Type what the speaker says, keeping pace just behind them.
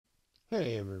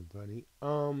Hey everybody.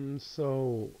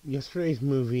 So yesterday's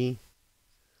movie,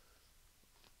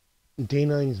 Day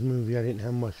Nine's movie, I didn't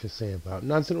have much to say about.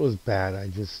 Not that it was bad.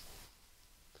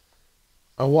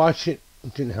 I watched it.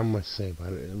 Didn't have much to say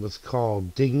about it. It was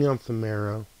called Digging Up the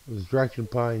Marrow. It was directed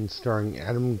by and starring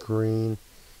Adam Green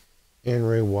and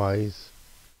Ray Wise.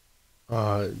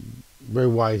 Uh, Ray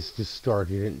Wise just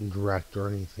started it and direct or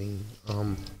anything.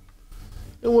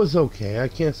 It was okay. I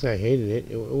can't say I hated it.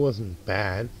 It wasn't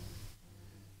bad.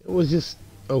 It was just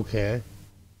okay.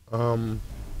 Um,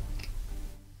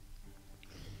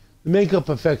 The makeup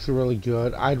effects are really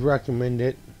good. I'd recommend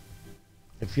it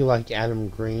if you like Adam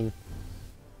Green.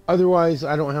 Otherwise,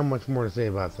 I don't have much more to say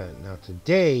about that. Now,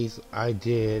 today's I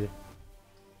did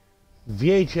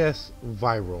VHS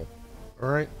Viral.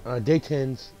 Alright, Day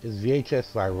 10's is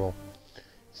VHS Viral.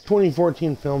 It's a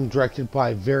 2014 film directed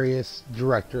by various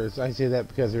directors. I say that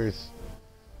because there's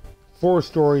four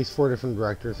stories, four different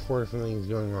directors, four different things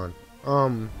going on.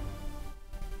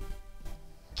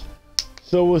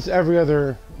 So with every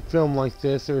other film like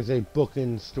this, there's a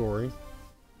bookend story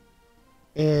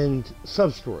and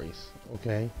sub stories.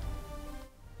 Okay,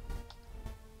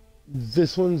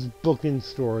 this one's bookend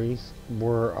stories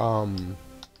were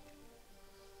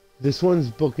this one's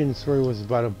bookend story was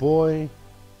about a boy.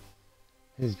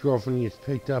 His girlfriend gets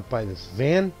picked up by this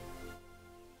van,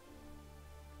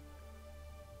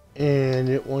 and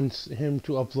it wants him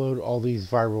to upload all these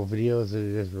viral videos that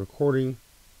it is recording.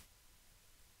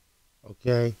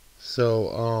 Okay, so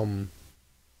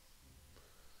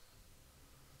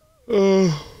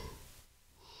uh,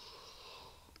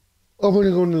 I'm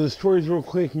gonna go into the stories real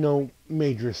quick. No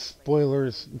major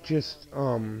spoilers. Just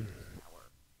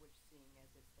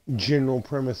general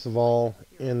premise of all,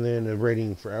 and then a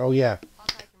rating for. Oh yeah,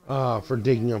 for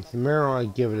Digging Up the Marrow, I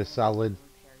give it a solid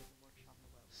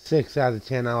 6 out of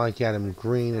 10. I like Adam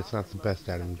Green. It's not the best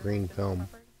Adam Green film,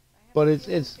 but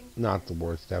it's not the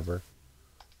worst ever.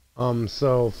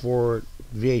 So for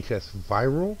VHS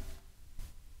Viral,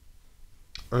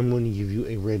 I'm going to give you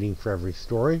a rating for every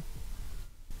story.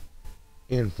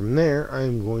 And from there,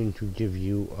 I'm going to give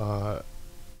you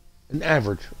an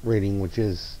average rating, which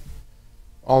is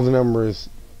all the numbers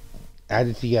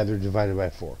added together divided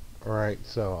by 4. Alright,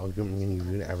 so I'm going to give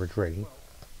you an average rating.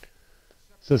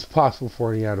 So it's possible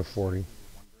 40 out of 40.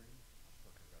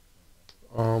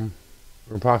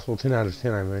 Or possible 10 out of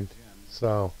 10, I meant.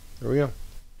 So, there we go.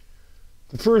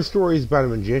 The first story is about a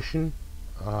magician.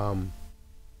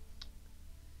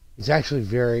 It's actually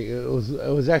it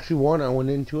was actually one I went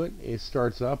into it. It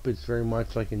starts up, it's very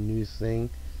much like a news thing,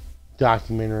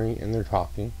 documentary, and they're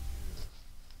talking.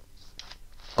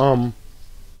 Um,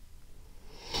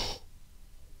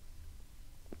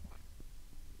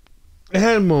 it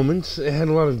had moments. It had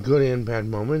a lot of good and bad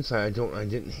moments. I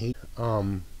didn't hate.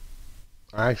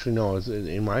 I actually know,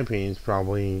 in my opinion, it's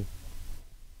probably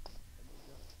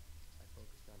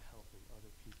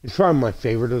my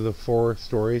favorite of the four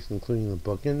stories, including the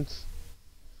bookends.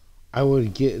 I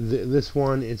would get this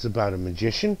one. It's about a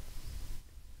magician.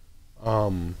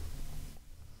 Um,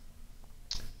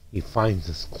 he finds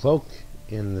this cloak,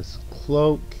 and this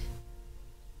cloak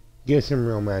gives him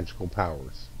real magical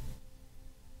powers.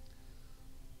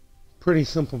 Pretty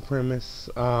simple premise.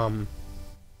 The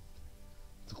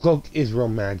cloak is real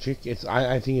magic.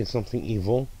 I think it's something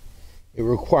evil. It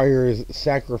requires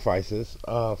sacrifices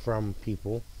from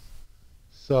people.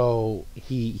 So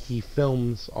he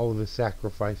films all of his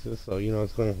sacrifices. So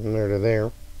it's going from there to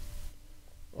there.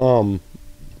 Um,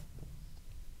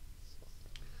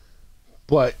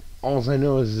 but all I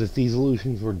know is if these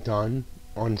illusions were done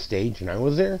on stage and I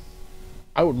was there,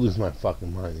 I would lose my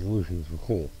fucking mind. The illusions were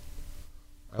cool.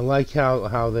 I like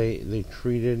how they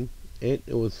treated it.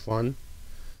 It was fun.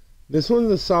 This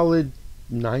one's a solid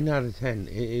 9 out of 10.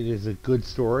 It is a good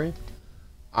story.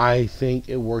 I think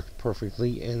it worked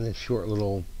perfectly in this short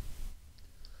little.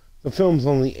 The film's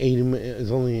only 80 minutes.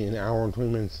 Is only an hour and 20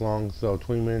 minutes long, so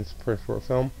 20 minutes per short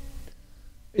film.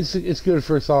 It's good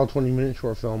for a solid 20-minute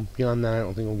short film. Beyond that, I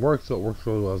don't think it works. So it works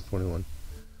really well as 21.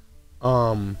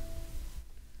 Um,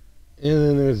 and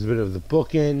then there's a bit of the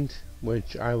bookend,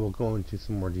 which I will go into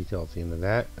some more detail at the end of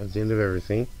that. At the end of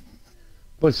everything.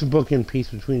 But it's a bookend piece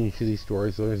between each of these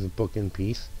stories, so there's a bookend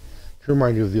piece to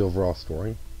remind you of the overall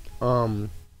story.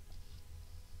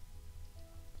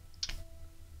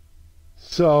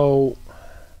 So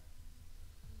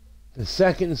the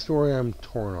second story I'm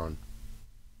torn on.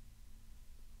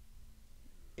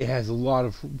 It has a lot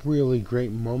of really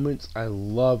great moments. I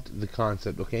loved the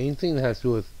concept. Okay, anything that has to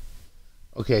do with.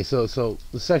 Okay, so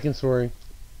the second story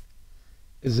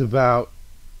is about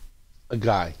a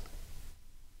guy.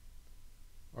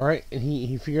 All right, and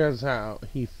he figures out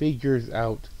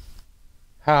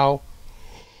how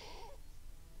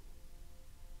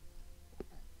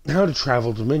to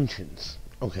travel dimensions.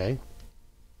 Okay,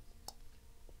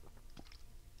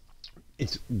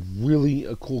 it's really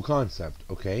a cool concept.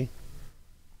 Okay,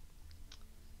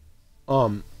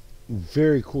 um,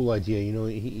 very cool idea. You know,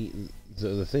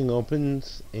 the thing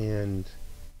opens and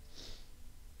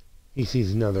he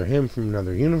sees another him from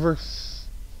another universe.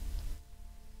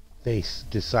 They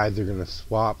decide they're gonna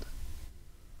swap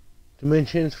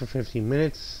dimensions for 15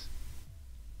 minutes,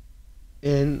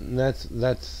 and that's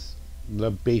the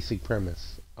basic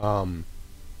premise.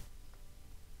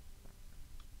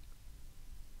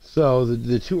 So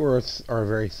the two Earths are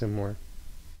very similar,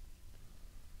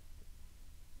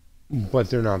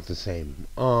 but they're not the same.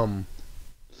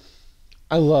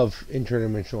 I love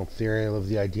interdimensional theory. I love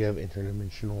the idea of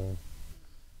interdimensional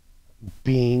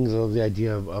beings. I love the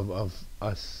idea of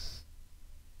us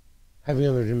having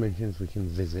other dimensions we can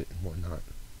visit and whatnot.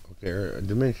 Okay, or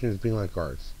dimensions being like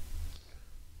ours.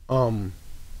 Um,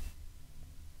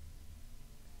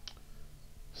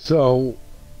 so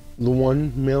the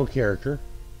one male character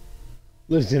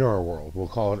lives in our world. We'll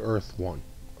call it Earth 1.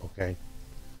 Okay?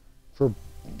 For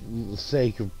the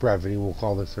sake of brevity, we'll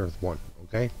call this Earth 1.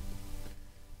 Okay?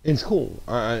 It's cool.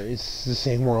 It's the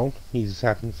same world. He just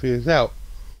happened to figure this out.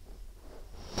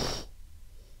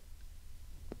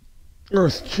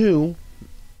 Earth 2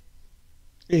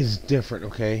 is different,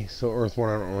 okay? So Earth 1,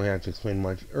 I don't really have to explain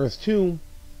much. Earth 2,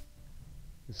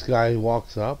 this guy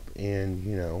walks up and,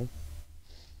 you know,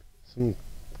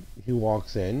 he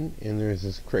walks in and there's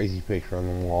this crazy picture on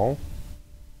the wall.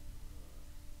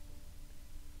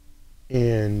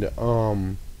 And,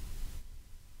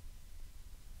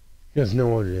 he doesn't know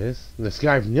what it is. This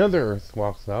guy from the other Earth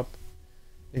walks up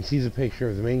and sees a picture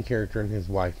of the main character and his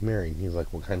wife married. He's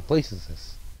like, what kind of place is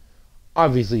this?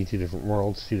 Obviously, two different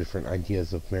worlds, two different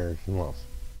ideas of marriage and love.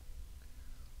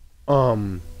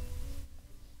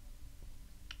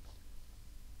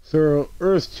 So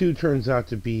Earth 2 turns out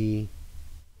to be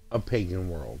a pagan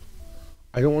world.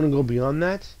 I don't want to go beyond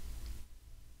that,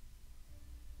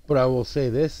 but I will say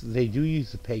this: they do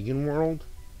use the pagan world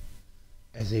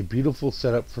as a beautiful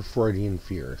setup for Freudian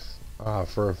fears.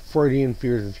 For Freudian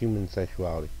fears of human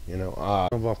sexuality. You know,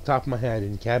 off the top of my head,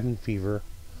 in Cabin Fever,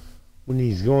 when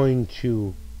he's going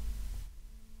to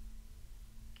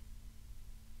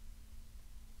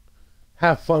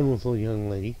have fun with a young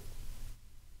lady,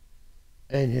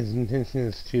 and his intention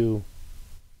is to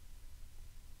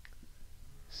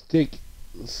stick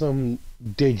some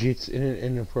digits in an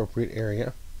inappropriate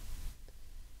area,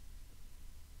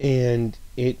 and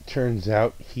it turns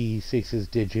out he sticks his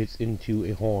digits into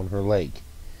a hole in her leg.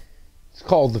 It's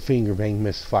called the finger bang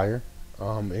misfire.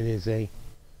 It is a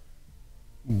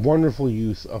wonderful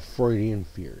use of Freudian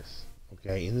fears.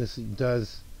 Okay, and this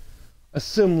does a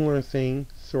similar thing,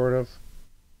 sort of,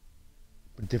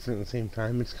 but different at the same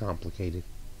time. It's complicated.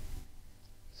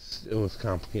 It was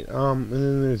complicated. And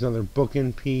then there's another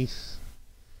bookend piece,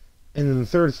 and then the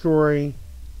third story.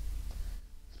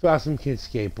 It's about some kids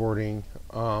skateboarding.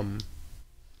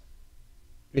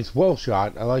 It's well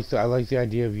shot. I like the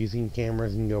idea of using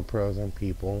cameras and GoPros on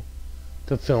people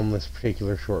to film this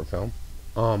particular short film.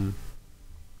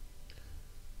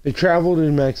 They travel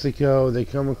to Mexico. They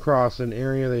come across an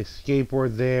area. They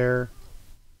skateboard there.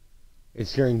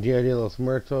 It's during Dia de los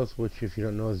Muertos, which, if you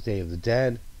don't know, is Day of the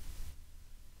Dead.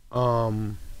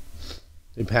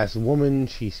 They pass a woman.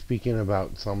 She's speaking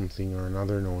about something or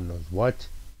another. No one knows what.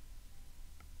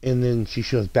 And then she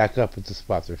shows back up at the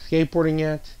spot they're skateboarding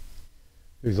at.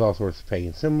 There's all sorts of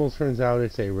pagan symbols. Turns out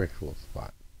it's a ritual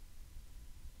spot.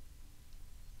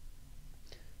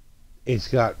 It's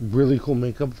got really cool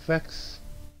makeup effects.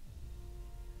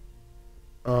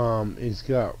 It's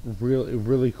got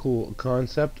really cool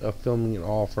concept of filming it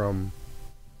all from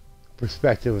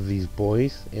perspective of these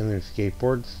boys and their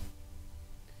skateboards.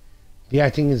 The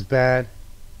acting is bad.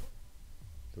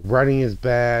 The writing is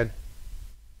bad.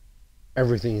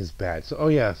 Everything is bad. So,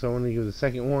 so I'm going to give the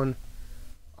second one,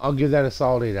 I'll give that a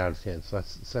solid 8 out of 10. So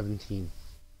that's 17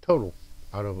 total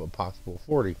out of a possible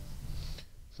 40.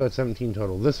 So that's 17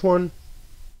 total. This one,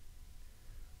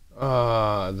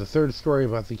 the third story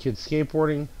about the kids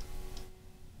skateboarding,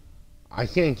 I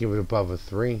can't give it above a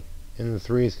 3. And the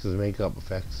 3 is because of makeup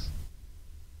effects.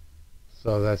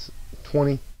 So that's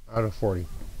 20 out of 40.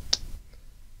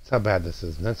 That's how bad this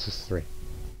is. And that's just 3.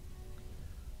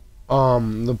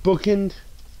 The bookend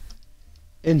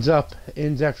ends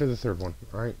after the third one,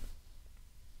 alright?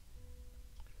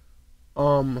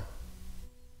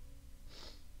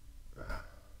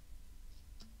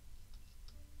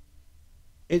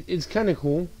 It's kind of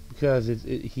cool. because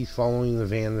he's following the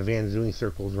van. The van's doing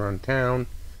circles around town.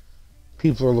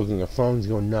 People are looking at their phones,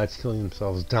 going nuts, killing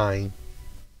themselves, dying.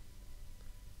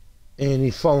 And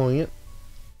he's following it.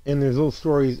 And there's little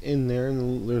stories in there,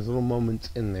 and there's little moments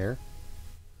in there.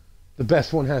 The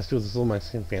best one has to do with this little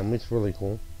Mexican family. It's really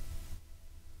cool.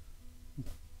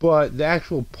 But the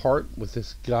actual part with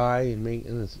this guy and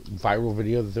making this viral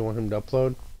video that they want him to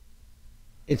upload,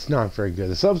 it's not very good.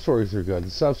 The sub-stories are good.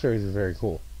 The sub-stories are very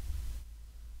cool.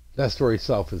 That story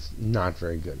itself is not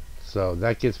very good. So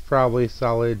that gets probably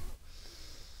solid.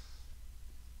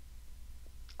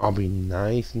 I'll be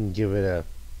nice and give it a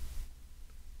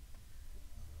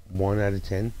 1 out of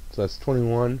 10. So that's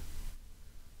 21.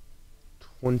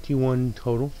 21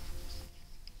 total.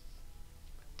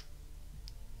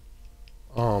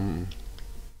 So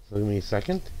give me a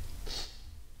second.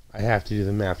 I have to do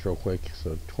the math real quick.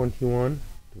 So 21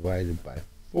 divided by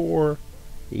 4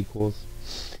 equals.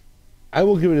 I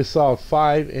will give it a solid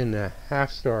 5.5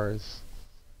 stars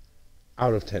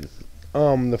out of 10.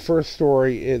 The first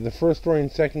story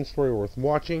and second story are worth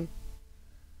watching.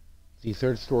 The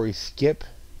third story, skip.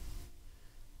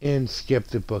 And skip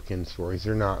the bookend stories.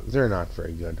 They're not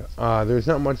very good. There's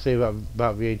not much to say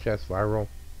about VHS Viral.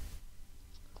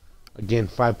 Again,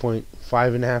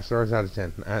 5.5 stars out of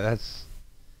 10.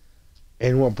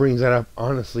 And what brings that up,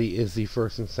 honestly, is the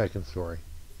first and second story.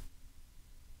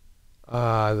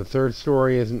 The third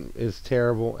story is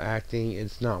terrible acting.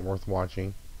 It's not worth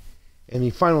watching. And the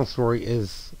final story,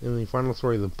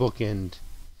 the bookend,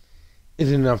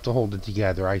 isn't enough to hold it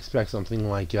together. I expect something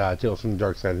like Tales from the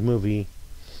Dark Side of the Movie,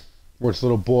 where it's a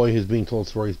little boy who's being told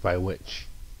stories by a witch.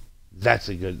 That's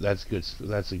a good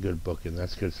book, and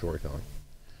that's good storytelling.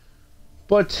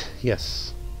 But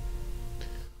yes,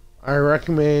 I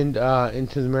recommend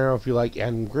Into the Marrow if you like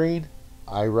Adam Green.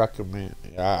 I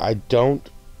don't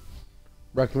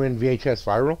recommend VHS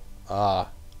Viral.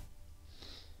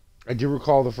 I do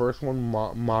recall the first one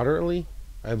moderately.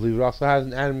 I believe it also has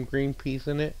an Adam Green piece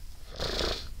in it.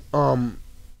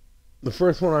 The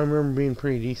first one I remember being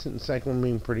pretty decent, the second one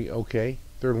being pretty okay.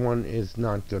 Third one is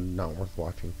not good, not worth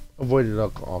watching. Avoid it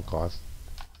at all costs.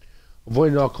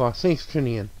 Avoid it at all costs. Thanks for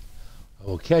tuning in. I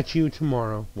will catch you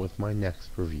tomorrow with my next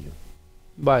review.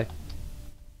 Bye.